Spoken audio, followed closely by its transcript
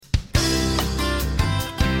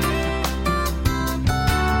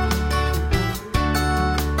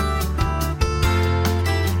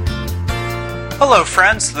Hello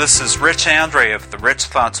friends, this is Rich Andre of the Rich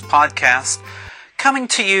Thoughts Podcast, coming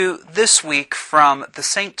to you this week from the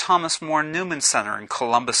St. Thomas More Newman Center in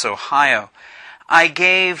Columbus, Ohio. I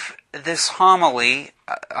gave this homily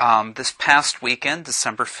this past weekend,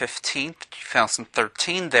 December 15th,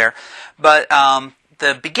 2013 there, but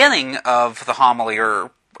the beginning of the homily, or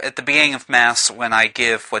at the beginning of Mass when I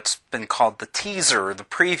give what's been called the teaser, or the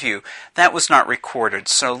preview, that was not recorded.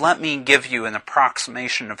 So let me give you an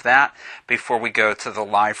approximation of that before we go to the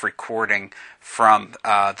live recording from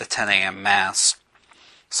the 10 a.m. Mass.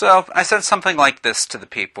 So I said something like this to the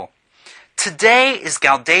people. Today is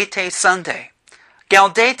Gaudete Sunday.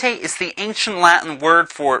 Gaudete is the ancient Latin word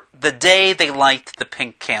for the day they light the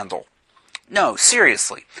pink candle. No,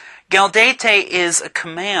 seriously. Gaudete is a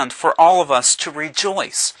command for all of us to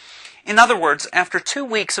rejoice. In other words, after 2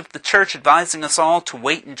 weeks of the Church advising us all to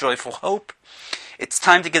wait in joyful hope, it's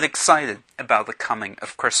time to get excited about the coming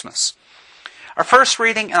of Christmas. Our first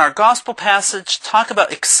reading and our Gospel passage talk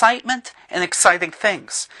about excitement and exciting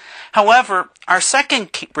things. However, our second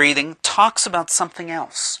reading talks about something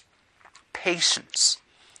else. Patience.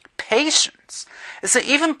 Patience. Is it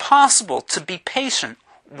even possible to be patient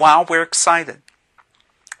while we're excited?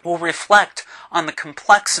 We'll reflect on the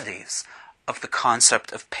complexities of the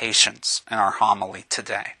concept of patience in our homily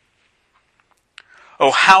today. O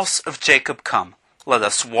house of Jacob, come, let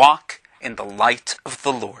us walk in the light of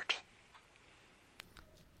the Lord.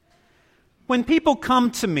 When people come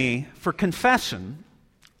to me for confession,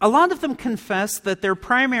 a lot of them confess that their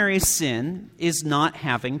primary sin is not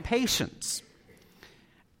having patience.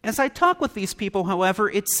 As I talk with these people, however,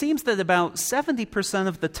 it seems that about 70%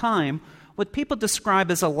 of the time, what people describe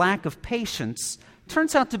as a lack of patience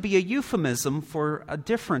turns out to be a euphemism for a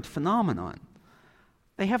different phenomenon.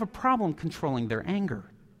 They have a problem controlling their anger.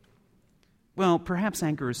 Well, perhaps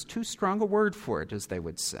anger is too strong a word for it, as they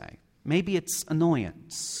would say. Maybe it's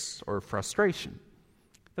annoyance or frustration.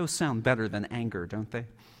 Those sound better than anger, don't they?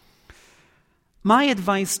 My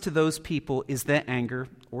advice to those people is that anger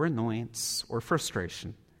or annoyance or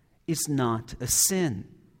frustration is not a sin.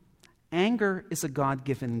 Anger is a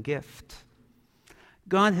God-given gift.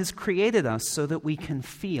 God has created us so that we can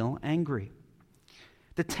feel angry.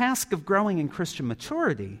 The task of growing in Christian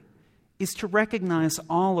maturity is to recognize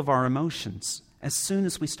all of our emotions as soon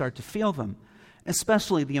as we start to feel them,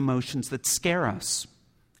 especially the emotions that scare us: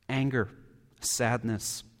 anger,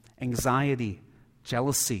 sadness, anxiety,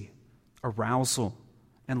 jealousy, arousal,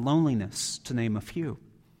 and loneliness, to name a few.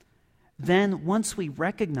 Then, once we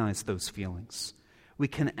recognize those feelings, we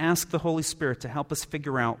can ask the Holy Spirit to help us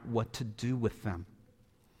figure out what to do with them.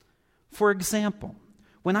 For example,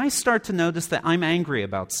 when I start to notice that I'm angry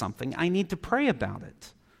about something, I need to pray about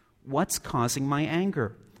it. What's causing my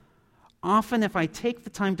anger? Often, if I take the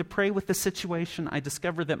time to pray with the situation, I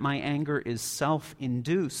discover that my anger is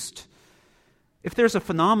self-induced. If there's a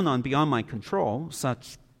phenomenon beyond my control,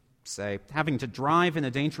 such, say, having to drive in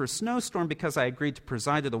a dangerous snowstorm because I agreed to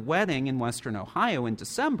preside at a wedding in Western Ohio in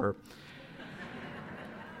December,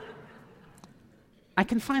 I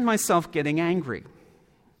can find myself getting angry.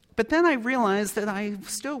 But then I realize that I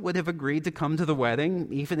still would have agreed to come to the wedding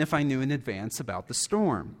even if I knew in advance about the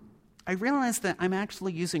storm. I realize that I'm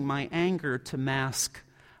actually using my anger to mask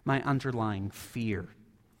my underlying fear.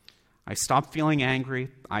 I stop feeling angry,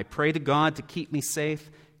 I pray to God to keep me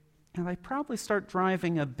safe, and I probably start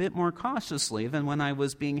driving a bit more cautiously than when I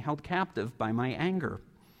was being held captive by my anger.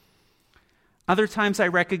 Other times I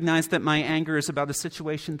recognize that my anger is about a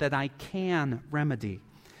situation that I can remedy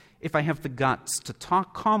if I have the guts to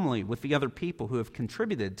talk calmly with the other people who have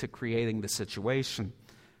contributed to creating the situation.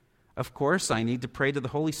 Of course, I need to pray to the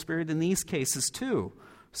Holy Spirit in these cases too,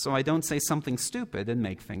 so I don't say something stupid and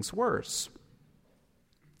make things worse.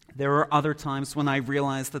 There are other times when I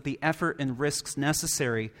realize that the effort and risks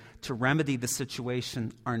necessary to remedy the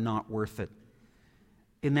situation are not worth it.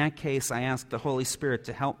 In that case, I ask the Holy Spirit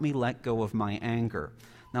to help me let go of my anger.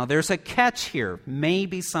 Now, there's a catch here.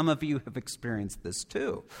 Maybe some of you have experienced this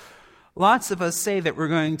too. Lots of us say that we're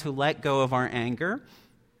going to let go of our anger,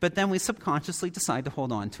 but then we subconsciously decide to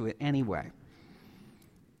hold on to it anyway.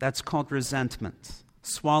 That's called resentment,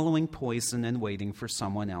 swallowing poison and waiting for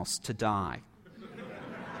someone else to die.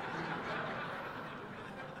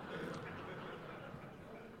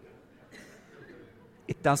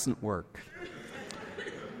 It doesn't work.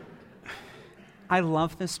 I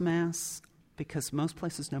love this Mass because most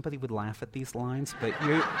places nobody would laugh at these lines, but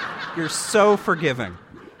you're so forgiving.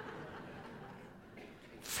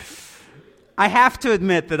 I have to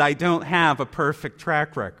admit that I don't have a perfect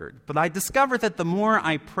track record, but I discover that the more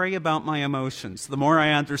I pray about my emotions, the more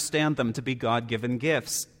I understand them to be God-given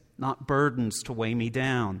gifts, not burdens to weigh me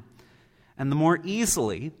down. And the more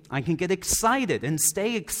easily I can get excited and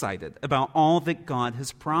stay excited about all that God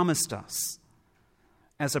has promised us.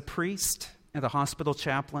 As a priest and a hospital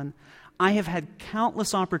chaplain, I have had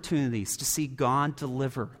countless opportunities to see God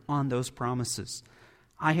deliver on those promises.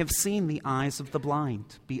 I have seen the eyes of the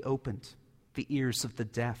blind be opened, the ears of the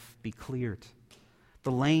deaf be cleared,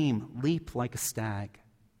 the lame leap like a stag,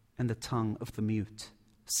 and the tongue of the mute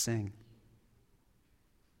sing.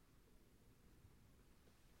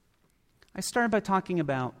 I started by talking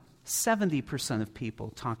about 70% of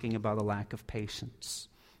people talking about a lack of patience,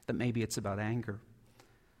 that maybe it's about anger.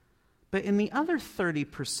 But in the other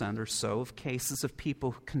 30% or so of cases of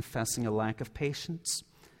people confessing a lack of patience,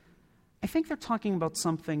 I think they're talking about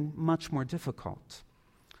something much more difficult.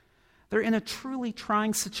 They're in a truly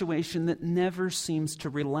trying situation that never seems to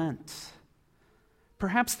relent.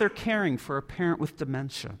 Perhaps they're caring for a parent with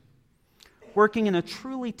dementia, working in a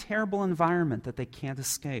truly terrible environment that they can't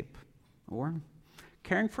escape, or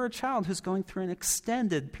caring for a child who's going through an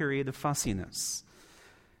extended period of fussiness.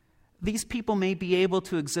 These people may be able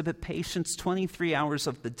to exhibit patience 23 hours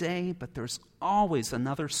of the day, but there's always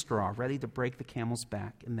another straw ready to break the camel's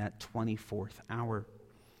back in that 24th hour.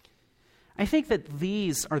 I think that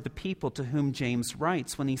these are the people to whom James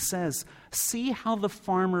writes when he says, "See how the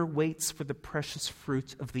farmer waits for the precious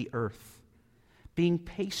fruit of the earth, being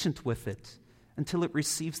patient with it until it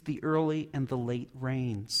receives the early and the late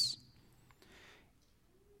rains."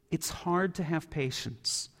 It's hard to have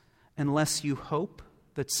patience unless you hope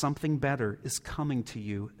that something better is coming to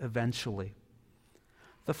you eventually.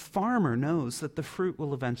 The farmer knows that the fruit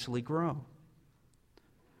will eventually grow.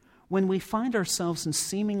 When we find ourselves in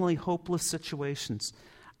seemingly hopeless situations,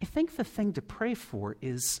 I think the thing to pray for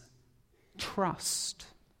is trust.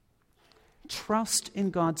 Trust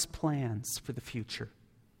in God's plans for the future.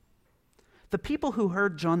 The people who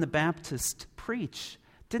heard John the Baptist preach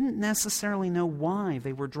didn't necessarily know why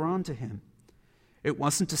they were drawn to him. It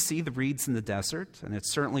wasn't to see the reeds in the desert, and it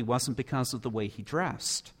certainly wasn't because of the way he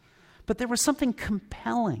dressed. But there was something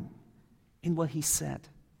compelling in what he said.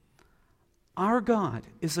 Our God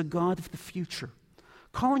is a God of the future,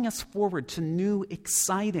 calling us forward to new,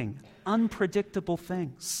 exciting, unpredictable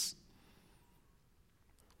things.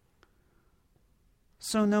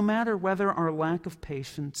 So no matter whether our lack of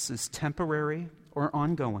patience is temporary or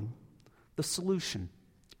ongoing, the solution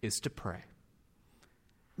is to pray.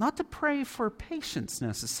 Not to pray for patience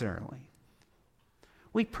necessarily.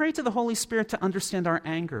 We pray to the Holy Spirit to understand our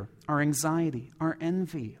anger, our anxiety, our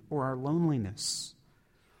envy, or our loneliness.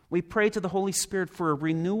 We pray to the Holy Spirit for a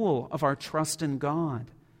renewal of our trust in God,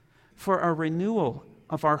 for a renewal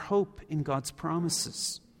of our hope in God's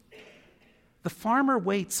promises. The farmer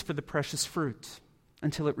waits for the precious fruit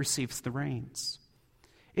until it receives the rains.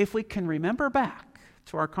 If we can remember back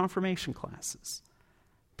to our confirmation classes,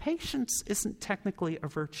 patience isn't technically a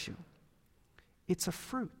virtue. It's a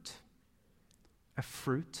fruit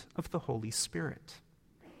of the Holy Spirit.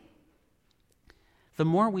 The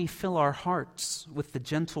more we fill our hearts with the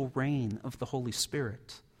gentle rain of the Holy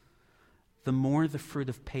Spirit, the more the fruit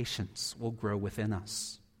of patience will grow within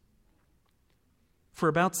us. For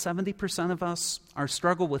about 70% of us, our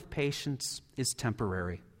struggle with patience is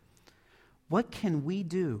temporary. What can we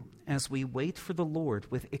do as we wait for the Lord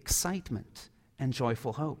with excitement and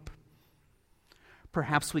joyful hope?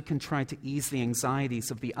 Perhaps we can try to ease the anxieties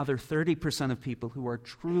of the other 30% of people who are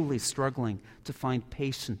truly struggling to find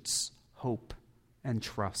patience, hope, and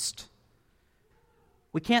trust.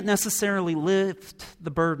 We can't necessarily lift the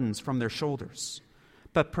burdens from their shoulders,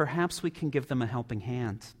 but perhaps we can give them a helping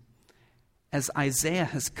hand. As Isaiah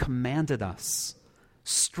has commanded us,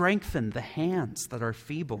 strengthen the hands that are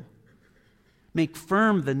feeble. Make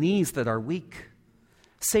firm the knees that are weak.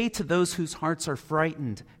 Say to those whose hearts are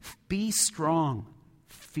frightened, be strong,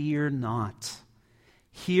 fear not.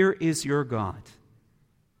 Here is your God.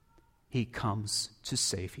 He comes to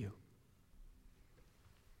save you.